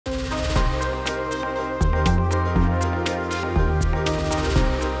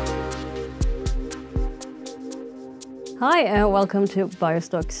Hi and welcome to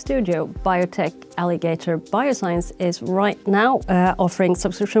BioStock Studio. Biotech Alligator Bioscience is right now offering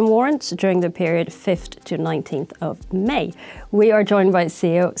subscription warrants during the period 5th to 19th of May. We are joined by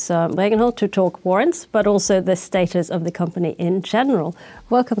CEO Søren Bregenholt to talk warrants, but also the status of the company in general.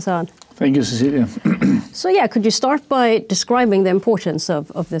 Welcome, Søren. Thank you, Cecilia. So yeah, could you start by describing the importance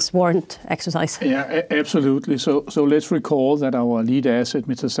of this warrant exercise? Yeah, absolutely. So let's recall that our lead asset,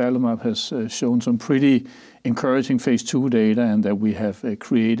 Mitazalimab, has shown some pretty encouraging phase 2 data, and that we have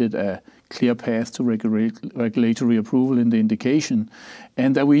created a clear path to regulatory approval in the indication,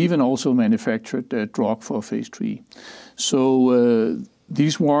 and that we even also manufactured a drug for phase 3. So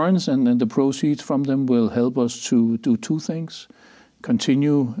these warrants and the proceeds from them will help us to do two things: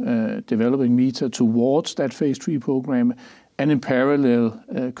 continue developing Mita towards that phase 3 program, and in parallel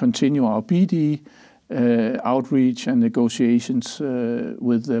continue our BD outreach and negotiations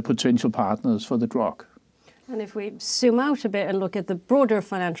with potential partners for the drug. And if we zoom out a bit and look at the broader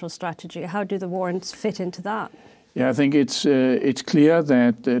financial strategy, how do the warrants fit into that? Yeah, I think it's clear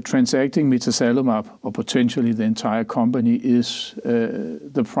that transacting Mitazalimab, or potentially the entire company, is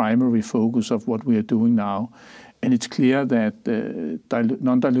the primary focus of what we are doing now. And it's clear that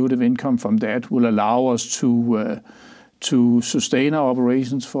non-dilutive income from that will allow us to sustain our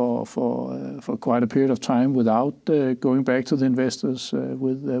operations for quite a period of time without going back to the investors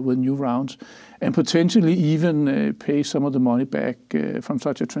with new rounds, and potentially even pay some of the money back from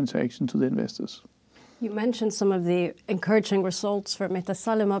such a transaction to the investors. You mentioned some of the encouraging results for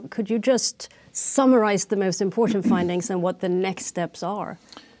Mitazalimab. Could you just summarize the most important findings and what the next steps are?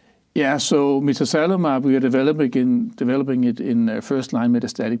 Yeah, so Mitazalimab, we are developing it in first-line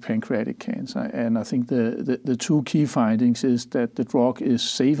metastatic pancreatic cancer, and I think the two key findings is that the drug is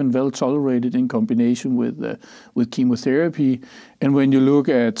safe and well tolerated in combination with chemotherapy. And when you look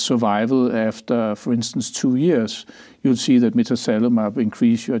at survival after, for instance, 2 years, you'll see that Mitazalimab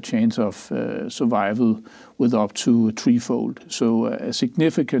increase your chance of survival with up to threefold. So a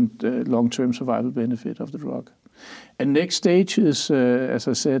significant long-term survival benefit of the drug. And next stage is, as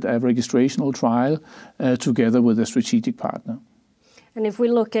I said, a registrational trial together with a strategic partner. And if we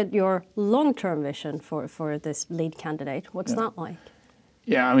look at your long-term vision for this lead candidate, what's that like?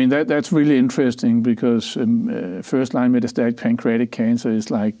 Yeah, I mean, that's really interesting because first-line metastatic pancreatic cancer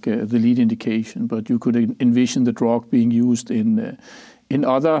is like the lead indication, but you could envision the drug being used in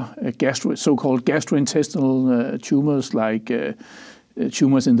other so-called gastrointestinal tumors, like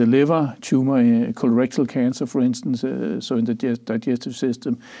tumors in the liver, tumor in colorectal cancer, for instance, so in the digestive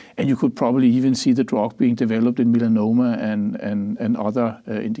system. And you could probably even see the drug being developed in melanoma and other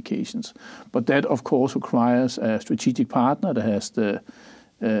indications. But that, of course, requires a strategic partner that has the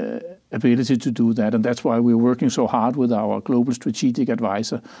ability to do that. And that's why we're working so hard with our global strategic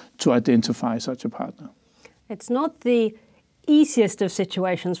advisor to identify such a partner. It's not the easiest of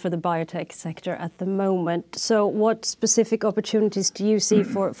situations for the biotech sector at the moment. So what specific opportunities do you see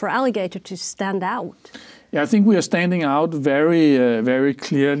for Alligator to stand out? Yeah, I think we are standing out very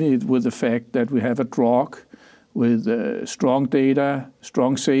clearly with the fact that we have a drug with strong data,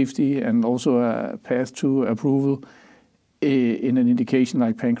 strong safety, and also a path to approval in an indication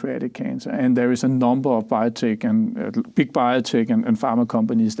like pancreatic cancer. And there is a number of biotech and big biotech and pharma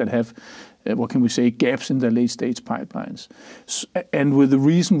companies that have what can we say, gaps in their late-stage pipelines. And with the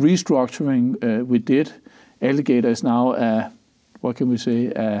recent restructuring we did, Alligator is now a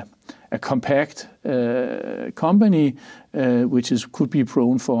compact company which could be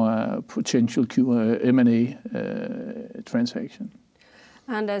prone for a potential M&A transaction.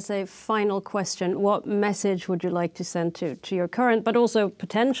 And as a final question, what message would you like to send to your current but also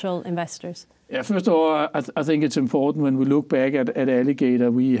potential investors? Yeah, first of all, I think it's important when we look back at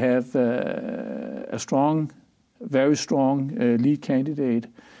Alligator, we have a very strong lead candidate.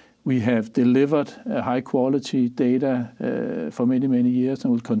 We have delivered high-quality data for many years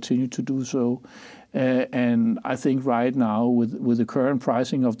and will continue to do so. And I think right now, with the current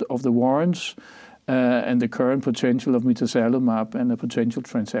pricing of the warrants and the current potential of Mitazalimab and a potential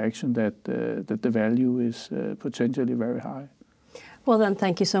transaction, that the value is potentially very high. Well then,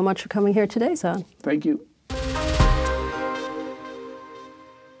 thank you so much for coming here today, Søren. Thank you.